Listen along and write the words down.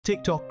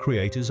TikTok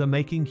creators are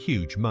making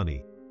huge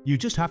money. You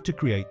just have to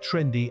create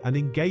trendy and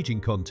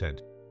engaging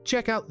content.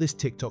 Check out this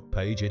TikTok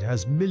page, it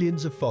has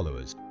millions of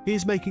followers. He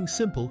is making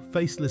simple,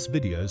 faceless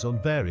videos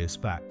on various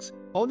facts.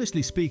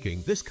 Honestly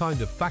speaking, this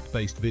kind of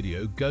fact-based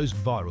video goes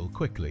viral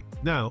quickly.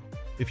 Now,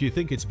 if you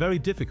think it's very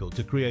difficult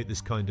to create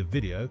this kind of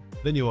video,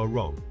 then you are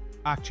wrong.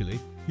 Actually,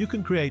 you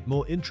can create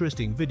more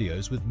interesting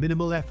videos with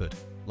minimal effort,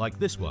 like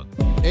this one.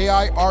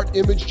 AI art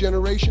image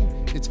generation,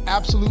 it's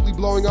absolutely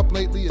blowing up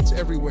lately, it's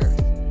everywhere.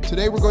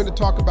 Today we're going to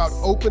talk about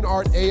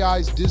OpenArt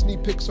AI's Disney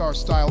Pixar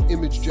style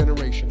image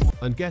generation.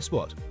 And guess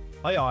what?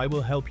 AI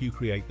will help you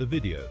create the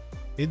video.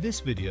 In this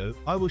video,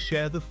 I will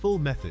share the full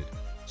method.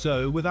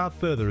 So without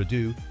further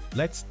ado,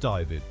 let's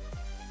dive in.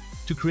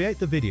 To create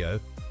the video,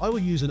 I will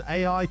use an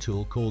AI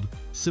tool called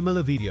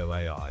Similar Video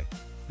AI.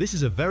 This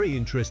is a very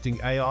interesting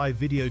AI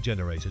video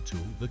generator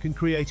tool that can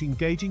create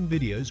engaging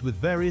videos with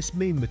various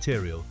meme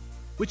material,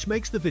 which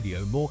makes the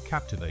video more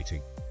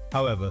captivating.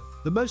 However,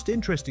 the most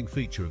interesting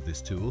feature of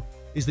this tool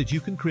is that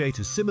you can create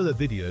a similar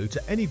video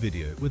to any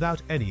video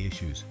without any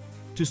issues.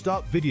 To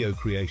start video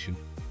creation,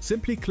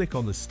 simply click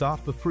on the Start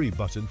for Free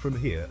button from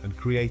here and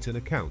create an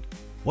account.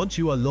 Once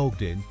you are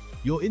logged in,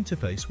 your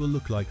interface will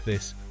look like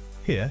this.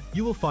 Here,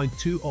 you will find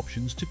two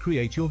options to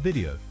create your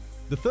video.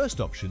 The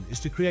first option is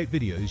to create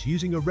videos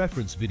using a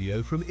reference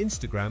video from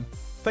Instagram,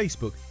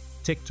 Facebook,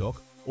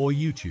 TikTok, or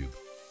YouTube.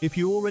 If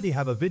you already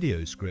have a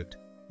video script,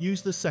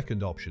 use the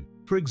second option.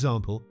 For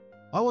example,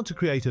 I want to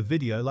create a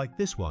video like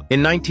this one.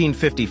 In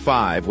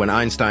 1955, when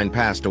Einstein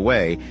passed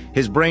away,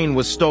 his brain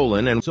was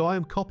stolen and So I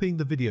am copying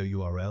the video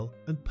URL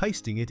and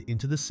pasting it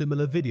into the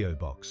similar video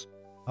box.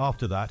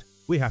 After that,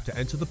 we have to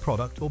enter the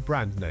product or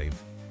brand name.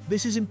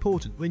 This is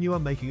important when you are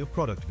making a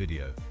product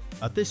video.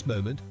 At this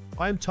moment,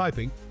 I am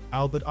typing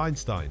Albert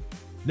Einstein.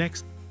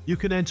 Next, you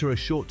can enter a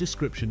short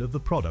description of the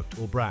product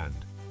or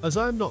brand. As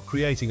I am not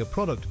creating a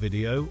product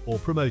video or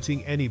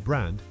promoting any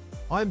brand,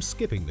 I am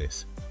skipping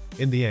this.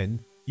 In the end,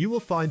 you will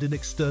find an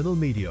external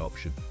media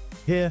option.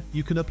 Here,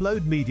 you can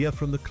upload media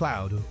from the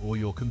cloud or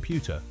your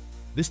computer.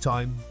 This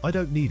time, I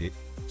don't need it,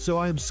 so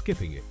I am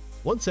skipping it.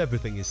 Once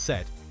everything is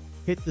set,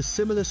 hit the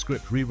Similar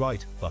Script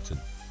Rewrite button.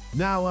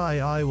 Now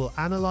AI will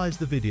analyze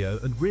the video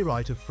and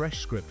rewrite a fresh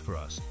script for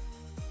us.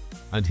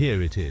 And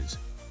here it is.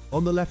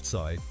 On the left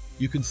side,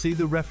 you can see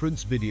the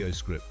reference video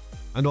script,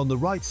 and on the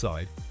right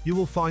side, you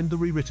will find the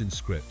rewritten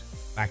script.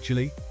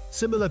 Actually,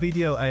 Similar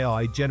Video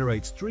AI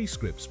generates 3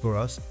 scripts for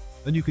us,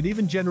 and you can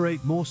even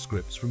generate more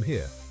scripts from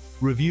here.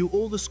 Review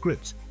all the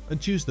scripts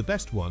and choose the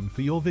best one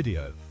for your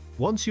video.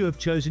 Once you have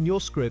chosen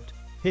your script,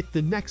 hit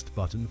the Next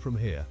button from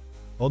here.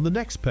 On the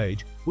next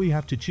page, we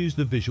have to choose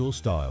the visual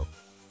style.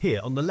 Here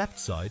on the left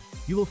side,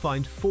 you will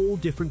find 4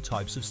 different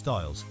types of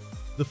styles.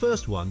 The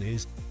first one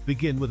is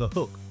Begin with a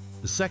hook.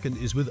 The second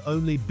is with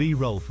only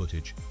B-roll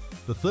footage.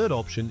 The third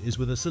option is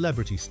with a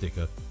celebrity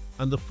sticker.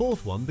 And the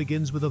fourth one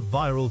begins with a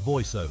viral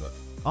voiceover.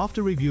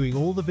 After reviewing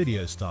all the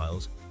video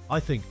styles, I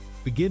think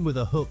Begin with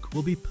a hook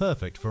will be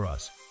perfect for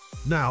us.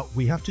 Now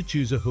we have to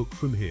choose a hook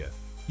from here.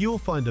 You will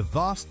find a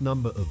vast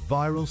number of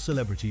viral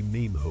celebrity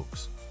meme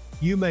hooks.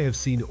 You may have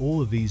seen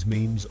all of these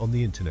memes on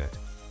the internet.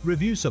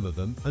 Review some of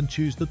them and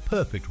choose the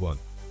perfect one.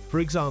 For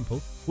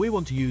example, we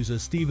want to use a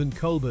Stephen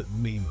Colbert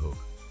meme hook.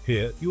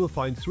 Here you will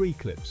find 3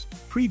 clips.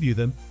 Preview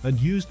them and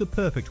use the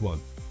perfect one.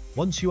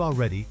 Once you are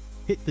ready,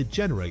 hit the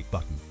Generate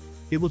button.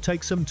 It will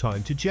take some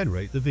time to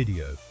generate the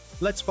video.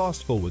 Let's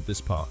fast forward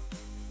this part.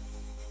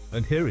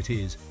 And here it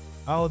is.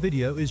 Our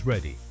video is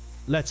ready.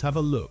 Let's have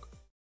a look.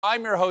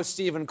 I'm your host,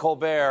 Stephen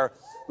Colbert.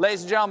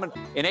 Ladies and gentlemen,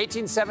 in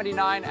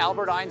 1879,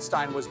 Albert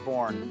Einstein was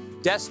born,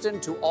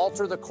 destined to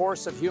alter the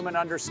course of human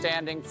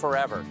understanding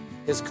forever.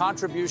 His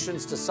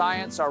contributions to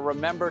science are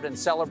remembered and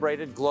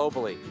celebrated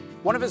globally.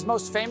 One of his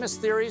most famous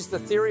theories, the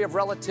theory of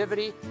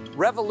relativity,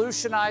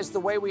 revolutionized the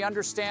way we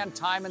understand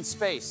time and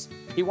space.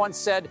 He once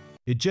said,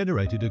 It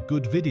generated a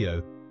good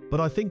video, but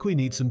I think we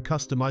need some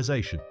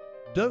customization.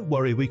 Don't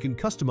worry, we can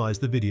customize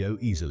the video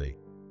easily.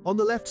 On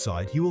the left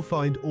side, you will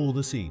find all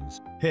the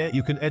scenes. Here,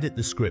 you can edit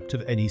the script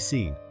of any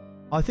scene.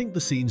 I think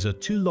the scenes are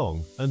too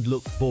long and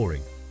look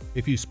boring.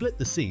 If you split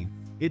the scene,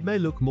 it may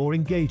look more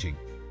engaging.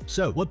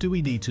 So, what do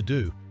we need to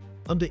do?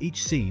 Under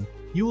each scene,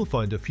 you will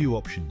find a few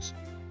options.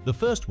 The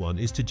first one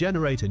is to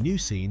generate a new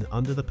scene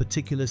under the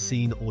particular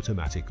scene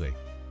automatically.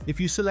 If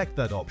you select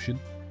that option,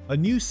 a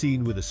new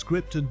scene with a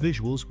script and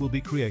visuals will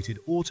be created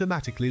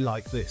automatically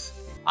like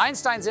this.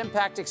 Einstein's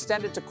impact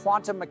extended to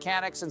quantum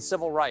mechanics and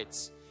civil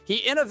rights.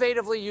 He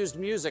innovatively used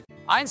music.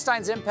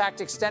 Einstein's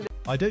impact extended.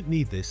 I don't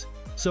need this,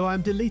 so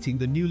I'm deleting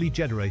the newly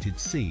generated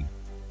scene.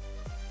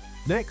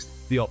 Next,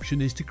 the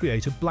option is to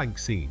create a blank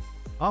scene.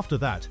 After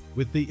that,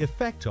 with the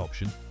Effect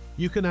option,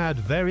 you can add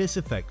various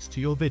effects to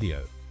your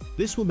video.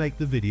 This will make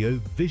the video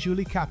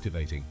visually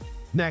captivating.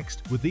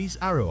 Next, with these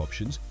arrow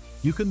options,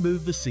 you can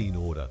move the scene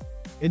order.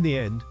 In the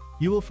end,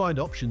 you will find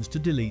options to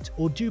delete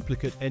or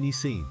duplicate any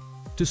scene.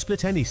 To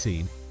split any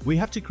scene, we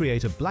have to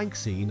create a blank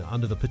scene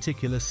under the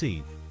particular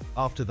scene.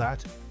 After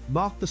that,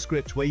 mark the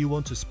script where you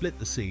want to split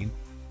the scene,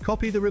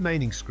 copy the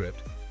remaining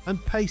script,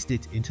 and paste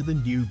it into the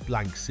new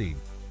blank scene.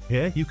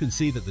 Here you can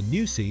see that the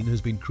new scene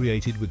has been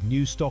created with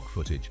new stock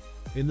footage.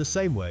 In the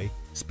same way,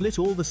 split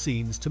all the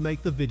scenes to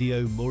make the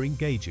video more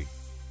engaging.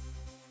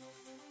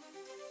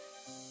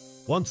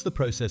 Once the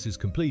process is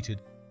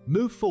completed,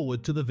 move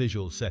forward to the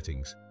visual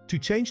settings. To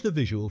change the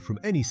visual from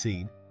any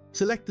scene,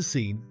 select the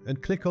scene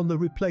and click on the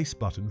Replace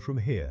button from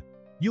here.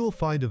 You will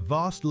find a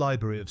vast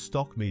library of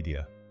stock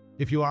media.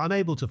 If you are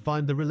unable to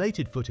find the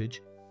related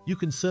footage, you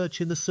can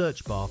search in the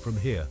search bar from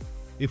here.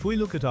 If we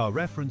look at our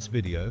reference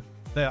video,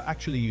 they are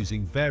actually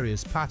using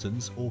various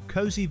patterns or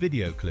cozy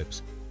video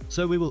clips,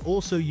 so we will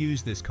also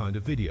use this kind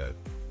of video.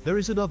 There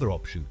is another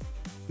option.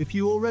 If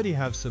you already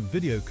have some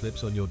video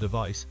clips on your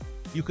device,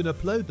 you can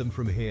upload them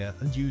from here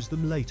and use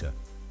them later.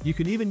 You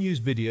can even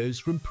use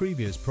videos from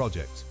previous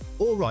projects.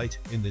 Alright,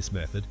 in this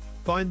method,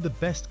 find the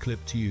best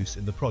clip to use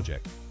in the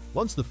project.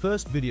 Once the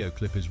first video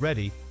clip is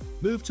ready,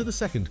 move to the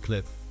second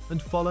clip and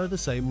follow the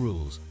same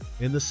rules.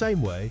 In the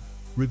same way,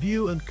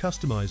 review and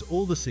customize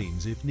all the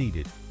scenes if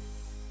needed.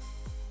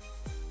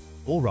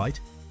 Alright,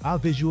 our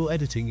visual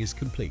editing is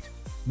complete.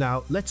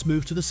 Now let's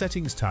move to the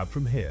Settings tab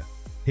from here.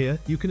 Here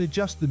you can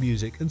adjust the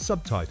music and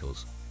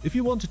subtitles. If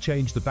you want to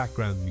change the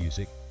background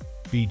music,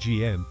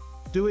 BGM,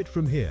 do it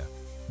from here.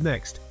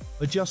 Next,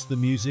 adjust the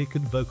music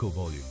and vocal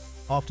volume.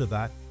 After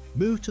that,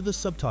 move to the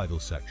subtitle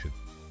section.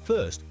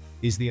 First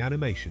is the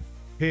animation.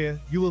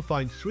 Here you will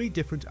find 3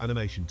 different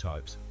animation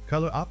types: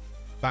 color up,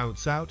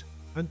 bounce out,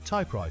 and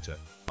typewriter.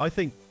 I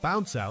think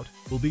bounce out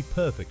will be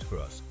perfect for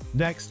us.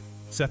 Next,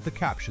 set the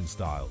caption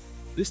style.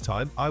 This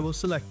time I will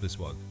select this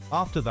one.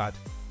 After that,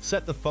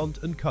 set the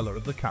font and color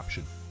of the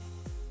caption.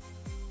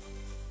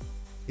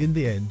 In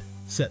the end,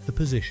 set the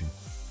position.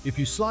 If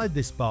you slide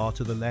this bar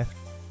to the left,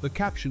 the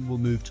caption will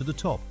move to the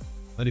top,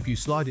 and if you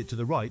slide it to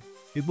the right,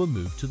 it will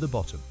move to the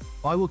bottom.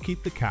 I will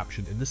keep the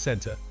caption in the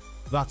center.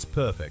 That's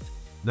perfect.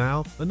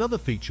 Now, another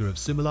feature of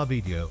Similar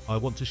Video I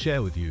want to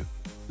share with you,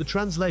 the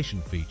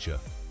translation feature.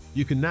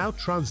 You can now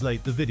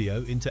translate the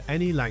video into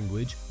any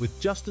language with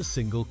just a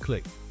single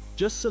click.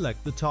 Just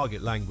select the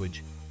target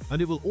language,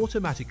 and it will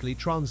automatically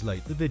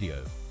translate the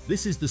video.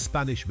 This is the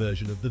Spanish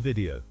version of the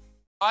video.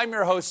 I'm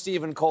your host,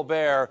 Stephen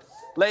Colbert.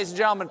 Ladies and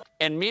gentlemen,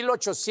 en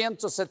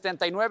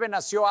 1879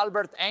 nació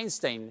Albert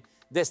Einstein,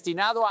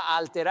 destinado a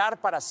alterar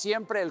para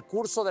siempre el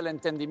curso del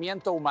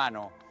entendimiento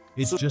humano.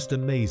 It's just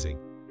amazing.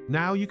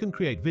 Now you can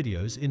create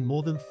videos in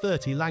more than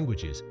 30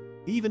 languages,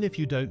 even if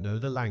you don't know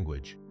the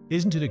language.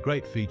 Isn't it a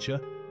great feature?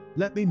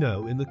 Let me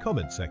know in the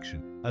comment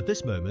section. At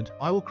this moment,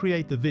 I will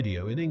create the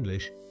video in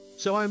English,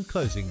 so I am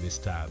closing this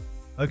tab.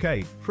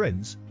 Okay,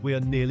 friends, we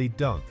are nearly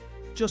done.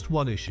 Just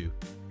one issue.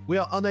 We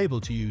are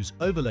unable to use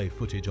overlay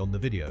footage on the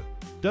video.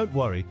 Don't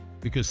worry,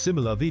 because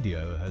Similar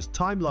Video has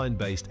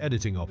timeline-based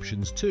editing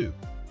options too.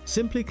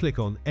 Simply click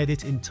on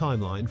Edit in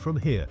Timeline from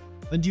here,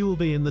 and you will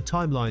be in the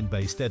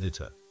timeline-based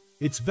editor.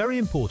 It's very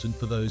important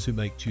for those who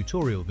make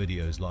tutorial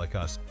videos like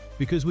us,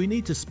 because we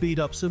need to speed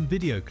up some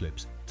video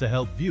clips to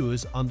help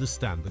viewers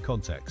understand the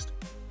context.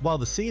 While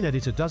the scene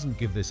editor doesn't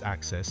give this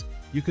access,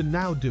 you can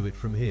now do it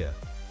from here.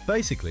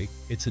 Basically,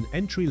 it's an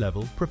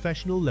entry-level,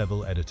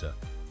 professional-level editor.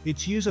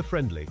 It's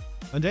user-friendly,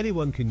 and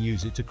anyone can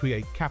use it to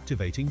create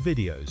captivating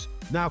videos.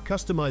 Now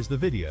customize the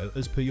video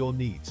as per your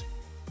needs.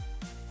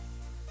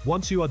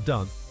 Once you are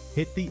done,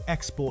 hit the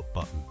Export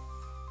button.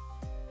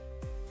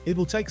 It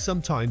will take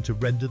some time to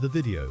render the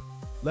video.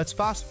 Let's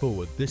fast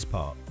forward this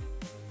part.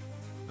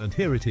 And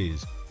here it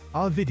is.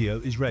 Our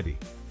video is ready.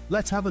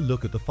 Let's have a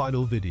look at the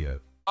final video.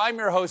 I'm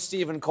your host,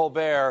 Stephen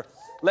Colbert.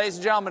 Ladies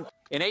and gentlemen,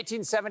 in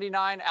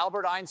 1879,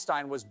 Albert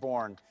Einstein was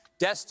born,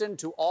 destined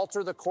to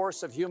alter the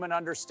course of human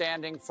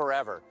understanding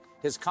forever.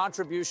 His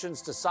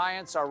contributions to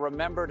science are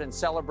remembered and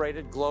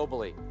celebrated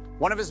globally.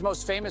 One of his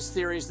most famous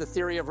theories, the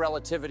theory of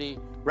relativity,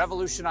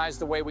 revolutionized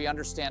the way we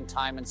understand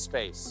time and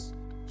space.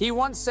 He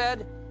once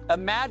said,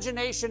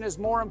 "Imagination is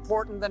more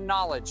important than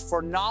knowledge,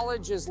 for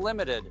knowledge is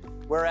limited,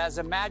 whereas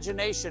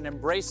imagination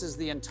embraces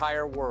the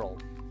entire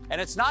world." And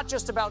it's not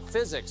just about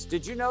physics.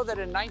 Did you know that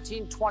in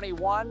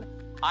 1921,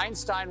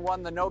 Einstein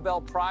won the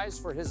Nobel Prize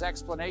for his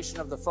explanation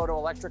of the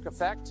photoelectric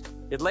effect?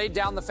 It laid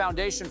down the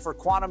foundation for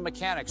quantum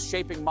mechanics,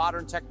 shaping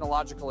modern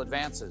technological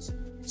advances.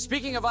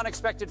 Speaking of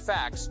unexpected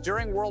facts,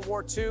 during World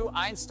War II,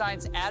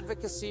 Einstein's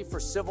advocacy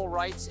for civil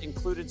rights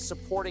included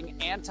supporting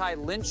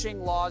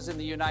anti-lynching laws in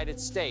the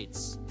United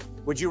States.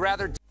 Would you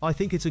rather... I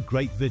think it's a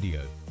great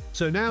video.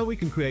 So now we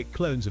can create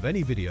clones of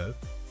any video,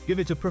 give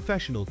it a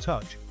professional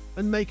touch,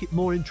 and make it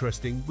more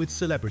interesting with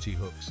celebrity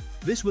hooks.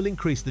 This will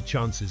increase the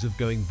chances of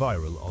going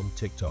viral on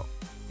TikTok.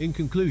 In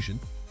conclusion,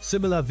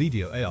 Similar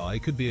Video AI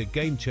could be a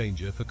game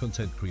changer for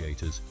content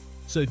creators.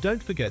 So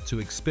don't forget to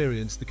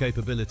experience the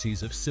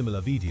capabilities of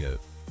Similar Video.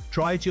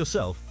 Try it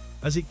yourself,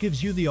 as it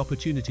gives you the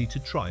opportunity to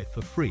try it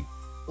for free.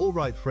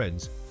 Alright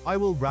friends, I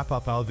will wrap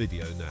up our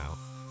video now.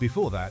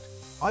 Before that,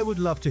 I would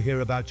love to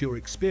hear about your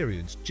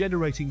experience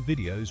generating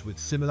videos with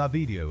Similar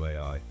Video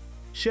AI.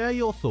 Share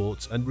your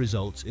thoughts and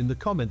results in the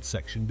comment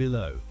section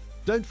below.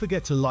 Don't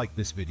forget to like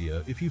this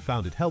video if you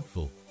found it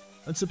helpful,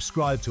 and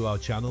subscribe to our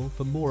channel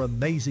for more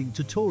amazing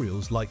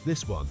tutorials like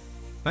this one.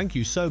 Thank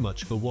you so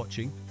much for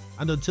watching,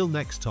 And until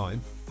next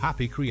time,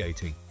 happy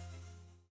creating.